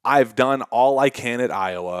 I've done all I can at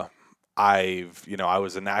Iowa. I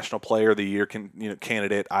was a National Player of the Year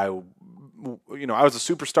candidate. I was a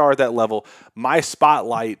superstar at that level. My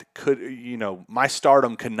spotlight my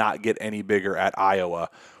stardom could not get any bigger at Iowa.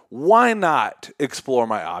 Why not explore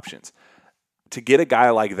my options? To get a guy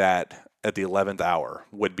like that at the 11th hour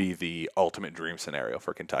would be the ultimate dream scenario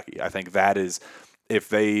for Kentucky. I think that is, if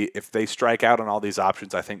they strike out on all these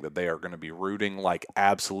options, I think that they are going to be rooting like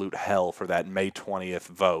absolute hell for that May 20th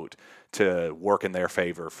vote to work in their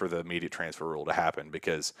favor for the immediate transfer rule to happen,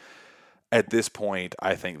 because at this point,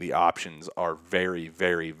 I think the options are very,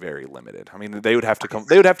 very, very limited. I mean, they would have to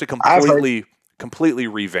I've heard completely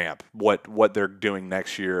revamp what they're doing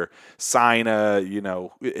next year. Sign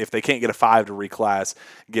if they can't get a 5 to reclass,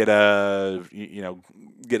 get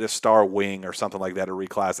a star wing or something like that to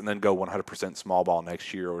reclass, and then go 100% small ball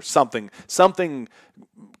next year, or something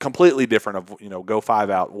completely different of, go 5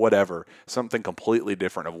 out, whatever, something completely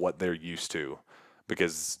different of what they're used to,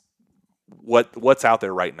 because what's out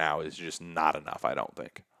there right now is just not enough, I don't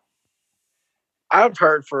think. I've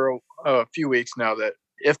heard for a few weeks now that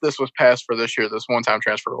if this was passed for this year, this one-time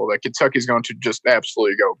transfer rule, that Kentucky's going to just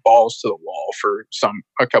absolutely go balls to the wall for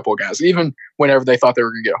a couple of guys, even whenever they thought they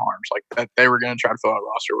were going to get Haarms, like that they were going to try to fill out a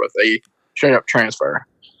roster with a straight-up transfer.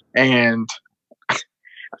 And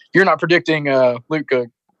you're not predicting Luka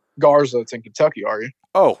Garza that's in Kentucky, are you?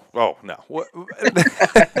 Oh no.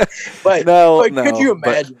 But no, could you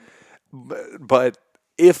imagine? But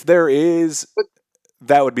if there is,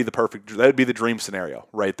 that would be that would be the dream scenario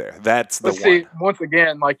right there. That's the one. Once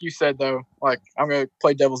again, like you said, though, like I'm going to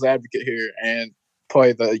play devil's advocate here and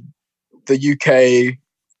play the UK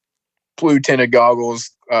blue tinted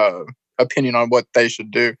goggles opinion on what they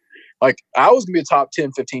should do. Like, I was going to be a top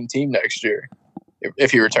 10, 15 team next year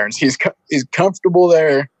if he returns. He's comfortable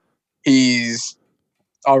there. He's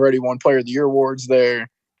already won Player of the Year awards there.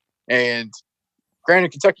 And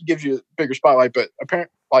granted, Kentucky gives you a bigger spotlight, but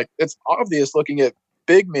apparently, like, it's obvious looking at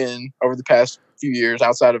big men over the past few years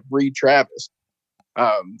outside of Reed Travis.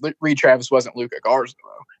 Reed Travis wasn't Luka Garza,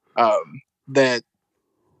 though. That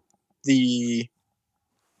the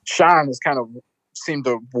shine has kind of seemed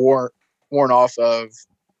to worn off of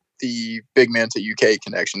the big man to UK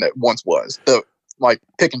connection that once was. The like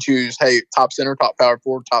pick and choose, hey, top center, top power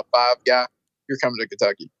forward, top 5 guy, you're coming to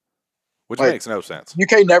Kentucky. Which makes no sense.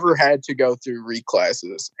 UK never had to go through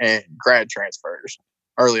reclasses and grad transfers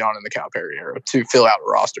early on in the Calipari era to fill out a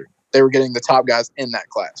roster. They were getting the top guys in that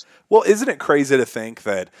class. Well, isn't it crazy to think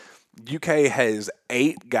that UK has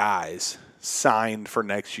 8 guys signed for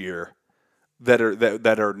next year that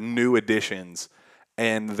are new additions,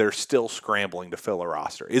 and they're still scrambling to fill a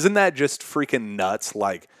roster? Isn't that just freaking nuts?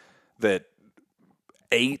 Like that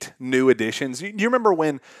 8 new additions. You remember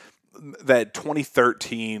when that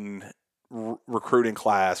 2013 recruiting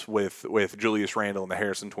class with Julius Randle and the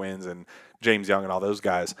Harrison twins and James Young and all those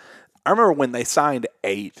guys? I remember when they signed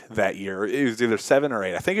 8 that year. It was either 7 or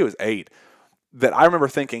 8. I think it was 8. That I remember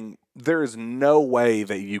thinking, there is no way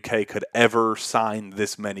that UK could ever sign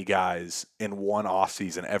this many guys in one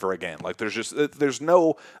offseason ever again. Like there's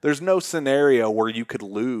no scenario where you could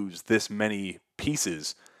lose this many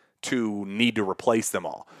pieces to need to replace them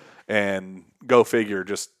all. And go figure,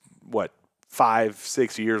 just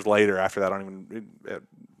 5-6 years later after that, I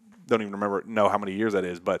don't even know how many years that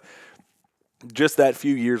is, but just that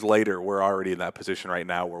few years later, we're already in that position right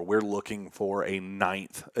now where we're looking for a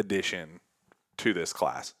 9th addition to this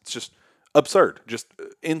class. It's just absurd, just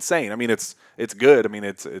insane. I mean, it's good. I mean,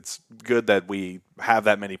 it's good that we have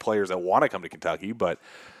that many players that want to come to Kentucky, but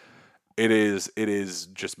it is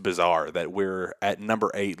just bizarre that we're at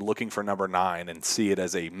number 8 looking for number 9 and see it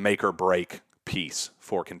as a make or break piece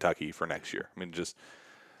for Kentucky for next year. I mean, just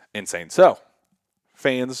insane. So,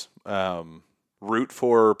 fans, root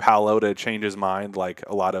for Paolo to change his mind like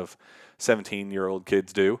a lot of 17-year-old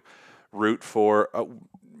kids do. Root for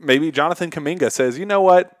maybe Jonathan Kuminga says, you know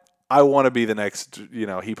what? I want to be the next,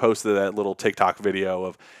 he posted that little TikTok video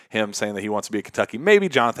of him saying that he wants to be at Kentucky. Maybe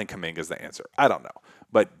Jonathan Kuminga is the answer. I don't know.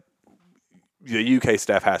 But the UK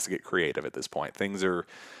staff has to get creative at this point. Things are,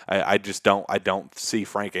 I don't see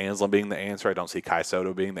Frank Anslem being the answer. I don't see Kai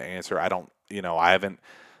Soto being the answer. I haven't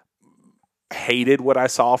hated what I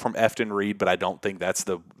saw from Efton Reed, but I don't think that's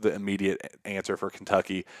the immediate answer for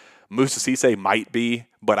Kentucky. Musa Cisse might be,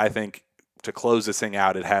 but I think to close this thing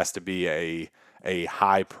out, it has to be a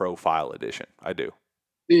high-profile addition. I do.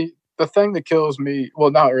 The thing that kills me,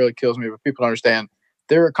 well, not really kills me, but people don't understand,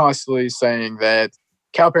 they're constantly saying that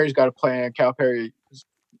Calipari's got a plan. Calipari's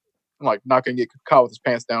not going to get caught with his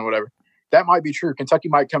pants down, whatever. That might be true. Kentucky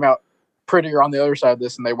might come out prettier on the other side of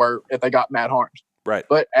this than they were if they got Matt Haarms. Right.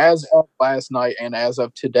 But as of last night and as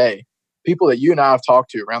of today, people that you and I have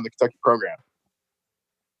talked to around the Kentucky program,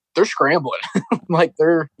 they're scrambling.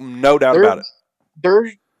 They're no doubt about it.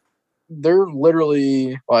 They're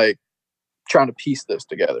literally trying to piece this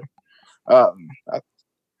together. I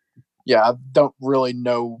don't really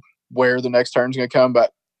know where the next turn's going to come,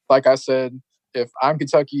 but like I said, if I'm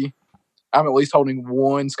Kentucky, I'm at least holding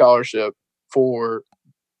one scholarship for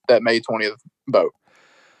that May 20th vote.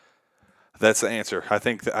 That's the answer. I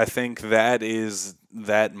think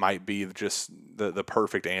that might be just the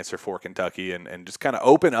perfect answer for Kentucky, and just kind of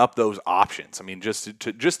open up those options. I mean, just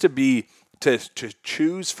to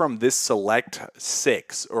choose from this select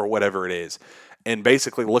 6 or whatever it is, and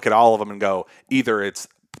basically look at all of them and go, either it's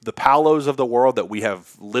the Palos of the world that we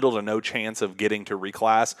have little to no chance of getting to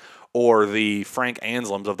reclass, or the Frank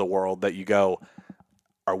Anslims of the world that you go,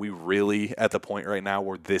 are we really at the point right now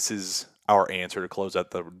where this is our answer to close out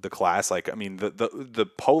the class? Like, I mean, the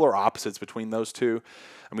polar opposites between those two,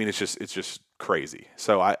 I mean, it's just crazy.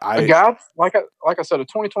 So a guy like I said, a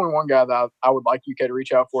 2021 guy that I would like UK to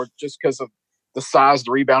reach out for, just because of the size,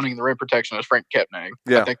 the rebounding, the rim protection, is Frank Kepnang.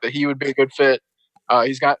 Yeah. I think that he would be a good fit.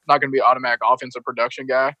 He's not going to be an automatic offensive production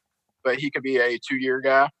guy, but he could be a 2-year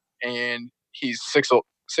guy, and he's 6'10",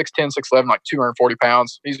 6'11", like 240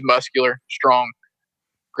 pounds. He's muscular, strong,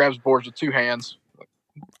 grabs boards with 2 hands.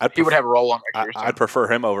 He would have a role on next year. I'd prefer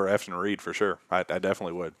him over Efton Reed for sure. I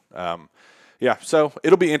definitely would. Yeah, so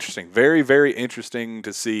it'll be interesting. Very, very interesting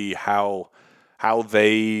to see how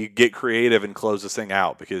they get creative and close this thing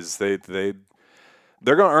out, because they're going to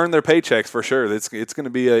earn their paychecks for sure. It's going to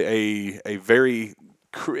be a very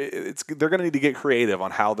they're going to need to get creative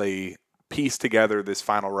on how they piece together this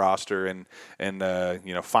final roster and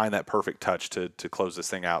find that perfect touch to close this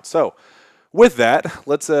thing out. So with that,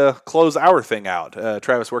 let's close our thing out.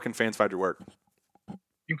 Travis, where can fans find your work?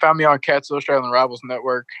 You can find me on Cats Illustrated and Rivals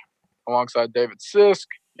Network alongside David Sisk,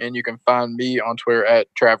 and you can find me on Twitter at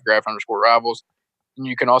TravGraph_Rivals. And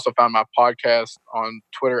you can also find my podcast on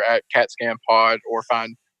Twitter at CatScanPod, or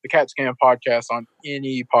find the CatScan podcast on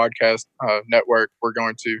any podcast network. We're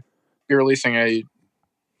going to be releasing a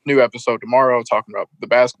new episode tomorrow talking about the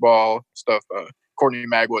basketball stuff, Courtney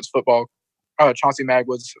Magwood's football, Chauncey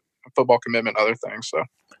Magwood's football commitment, other things. So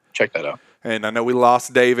check that out. And I know we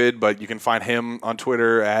lost David, but you can find him on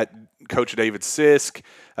Twitter at Coach David Sisk.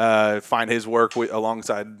 Find his work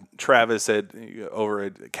alongside Travis over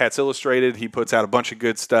at Cats Illustrated. He puts out a bunch of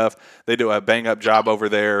good stuff. They do a bang-up job over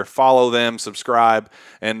there. Follow them, subscribe,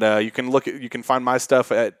 and you can find my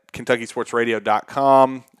stuff at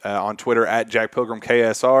KentuckySportsRadio.com, on Twitter at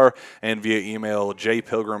JackPilgrimKSR, and via email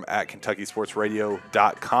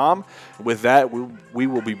jpilgrim@KentuckySportsRadio.com. With that, we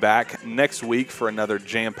will be back next week for another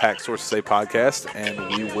jam-packed Sources Say podcast, and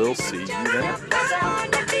we will see you then.